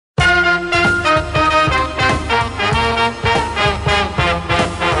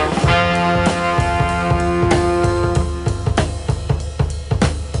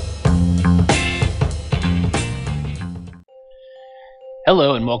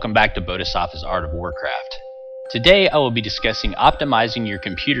and welcome back to Bodhisattva's Art of Warcraft. Today I will be discussing optimizing your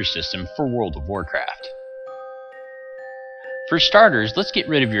computer system for World of Warcraft. For starters, let's get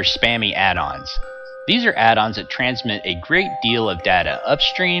rid of your spammy add-ons. These are add-ons that transmit a great deal of data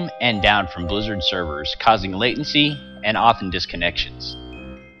upstream and down from Blizzard servers, causing latency and often disconnections.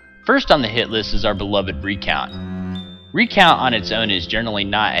 First on the hit list is our beloved Recount. Recount on its own is generally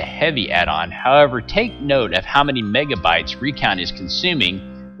not a heavy add-on, however take note of how many megabytes Recount is consuming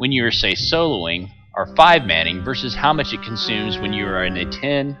when you are, say, soloing or 5-manning versus how much it consumes when you are in a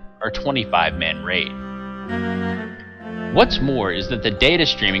 10 or 25-man raid. What's more is that the data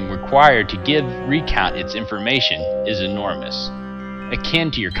streaming required to give Recount its information is enormous,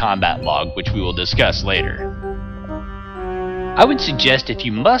 akin to your combat log, which we will discuss later. I would suggest if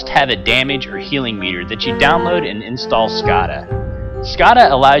you must have a damage or healing meter that you download and install SCADA.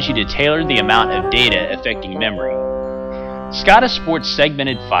 SCADA allows you to tailor the amount of data affecting memory. SCADA supports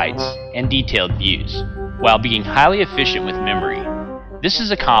segmented fights and detailed views, while being highly efficient with memory. This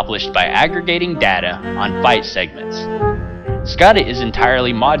is accomplished by aggregating data on fight segments. SCADA is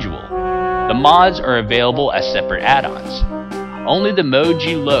entirely modular. The mods are available as separate add-ons. Only the modes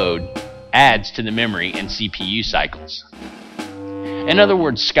you load adds to the memory and CPU cycles. In other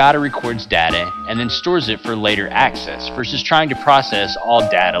words, SCADA records data and then stores it for later access versus trying to process all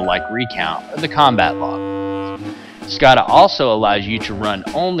data like Recount or the combat log. SCADA also allows you to run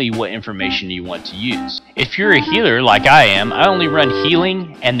only what information you want to use. If you're a healer like I am, I only run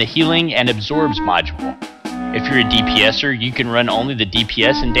healing and the healing and absorbs module. If you're a DPSer, you can run only the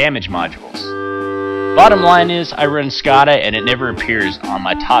DPS and damage modules. Bottom line is, I run SCADA and it never appears on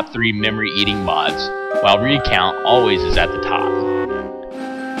my top 3 memory eating mods, while Recount always is at the top.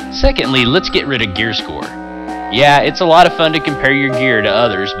 Secondly, let's get rid of gear score. Yeah, it's a lot of fun to compare your gear to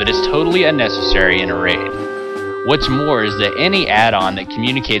others, but it's totally unnecessary in a raid. What's more is that any add-on that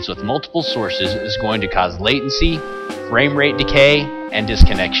communicates with multiple sources is going to cause latency, frame rate decay, and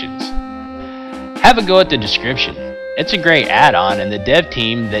disconnections. Have a go at the description. It's a great add-on and the dev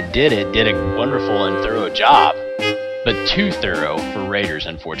team that did it did a wonderful and thorough job, but too thorough for raiders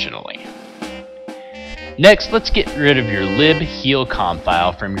unfortunately. Next, let's get rid of your lib heal com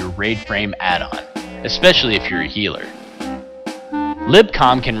file from your raid frame add-on, especially if you're a healer.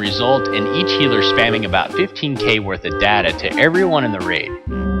 Libcom can result in each healer spamming about 15k worth of data to everyone in the raid.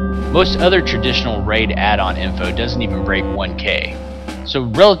 Most other traditional raid add-on info doesn't even break 1k, so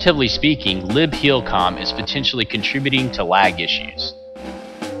relatively speaking, lib heal com is potentially contributing to lag issues.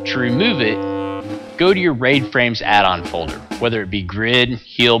 To remove it, go to your raid frames add-on folder, whether it be Grid,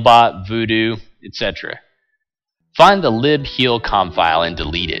 Healbot, Voodoo, etc. Find the lib heal com file and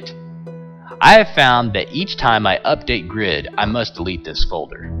delete it. I have found that each time I update Grid, I must delete this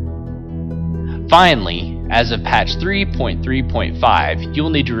folder. Finally, as of patch 3.3.5, you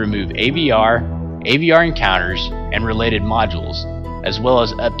will need to remove AVR, AVR encounters, and related modules, as well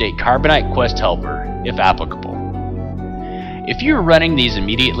as update Carbonite Quest Helper, if applicable. If you are running these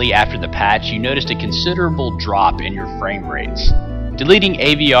immediately after the patch, you noticed a considerable drop in your frame rates. Deleting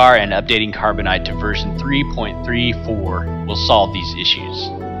AVR and updating Carbonite to version 3.34 will solve these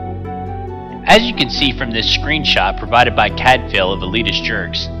issues. As you can see from this screenshot provided by Cadfail of Elitist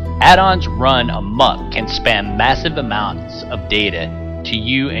Jerks, add-ons run amok can spam massive amounts of data to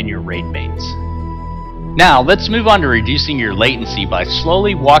you and your raid mates. Now let's move on to reducing your latency by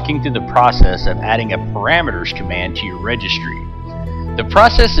slowly walking through the process of adding a parameters command to your registry. The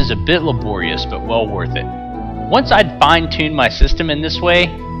process is a bit laborious but well worth it. Once I'd fine-tuned my system in this way,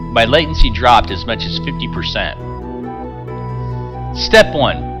 my latency dropped as much as 50%. Step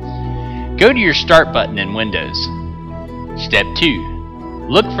 1. Go to your Start button in Windows. Step 2.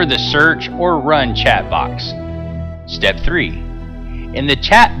 Look for the Search or Run chat box. Step 3. In the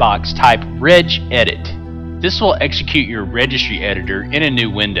chat box type regedit. This will execute your registry editor in a new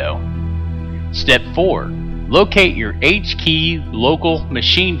window. Step 4. Locate your HKey local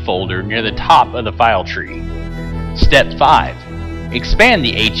machine folder near the top of the file tree. Step 5. Expand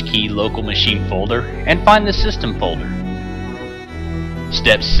the HKey local machine folder and find the system folder.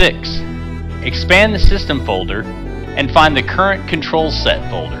 Step 6. Expand the system folder and find the current control set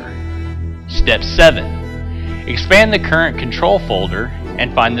folder. Step 7. Expand the current control folder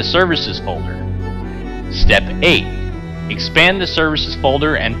and find the services folder. Step 8. Expand the services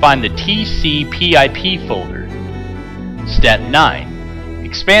folder and find the TCPIP folder. Step 9.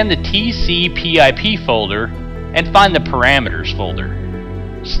 Expand the TCPIP folder and find the parameters folder.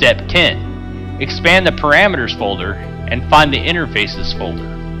 Step 10. Expand the parameters folder and find the interfaces folder.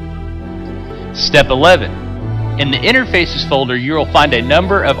 Step 11. In the interfaces folder you will find a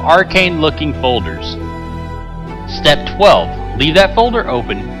number of arcane looking folders. Step 12. Leave that folder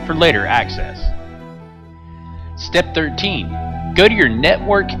open for later access. Step 13. Go to your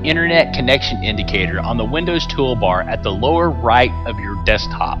Network Internet Connection indicator on the Windows toolbar at the lower right of your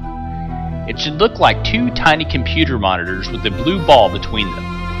desktop. It should look like two tiny computer monitors with a blue ball between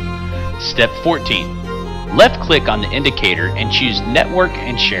them. Step 14. Left-click on the indicator and choose Network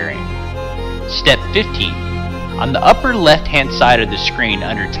and Sharing. Step 15. On the upper left-hand side of the screen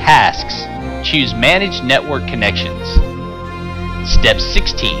under Tasks, choose Manage Network Connections. Step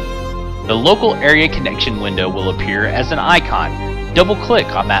 16. The Local Area Connection window will appear as an icon. Double-click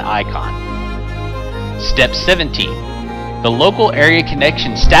on that icon. Step 17. The Local Area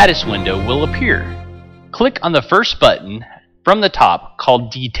Connection status window will appear. Click on the first button from the top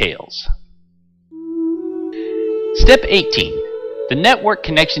called Details. Step 18. The Network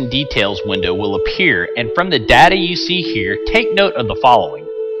Connection Details window will appear, and from the data you see here, take note of the following: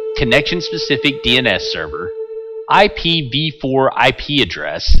 connection-specific DNS server, IPv4 IP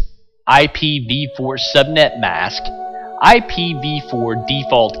address, IPv4 subnet mask, IPv4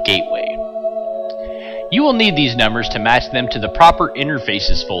 default gateway. You will need these numbers to match them to the proper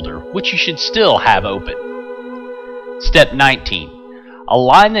interfaces folder, which you should still have open. Step 19.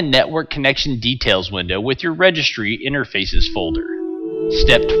 Align the Network Connection Details window with your Registry Interfaces folder.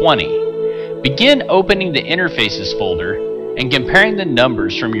 Step 20. Begin opening the Interfaces folder and comparing the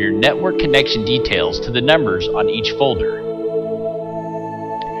numbers from your Network Connection Details to the numbers on each folder.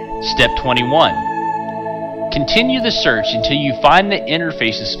 Step 21. Continue the search until you find the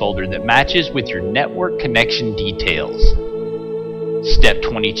Interfaces folder that matches with your Network Connection Details. Step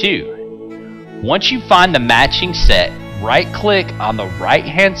 22. Once you find the matching set, right-click on the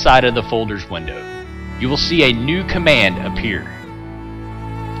right-hand side of the Folders window. You will see a new command appear.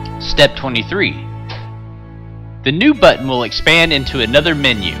 Step 23. The new button will expand into another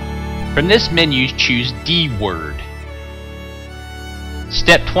menu. From this menu, choose D-Word.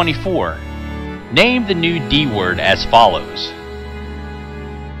 Step 24. Name the new D-Word as follows.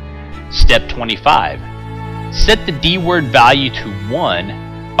 Step 25. Set the D-Word value to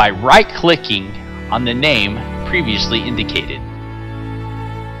 1 by right-clicking on the name previously indicated.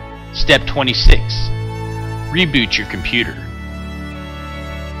 Step 26. Reboot your computer.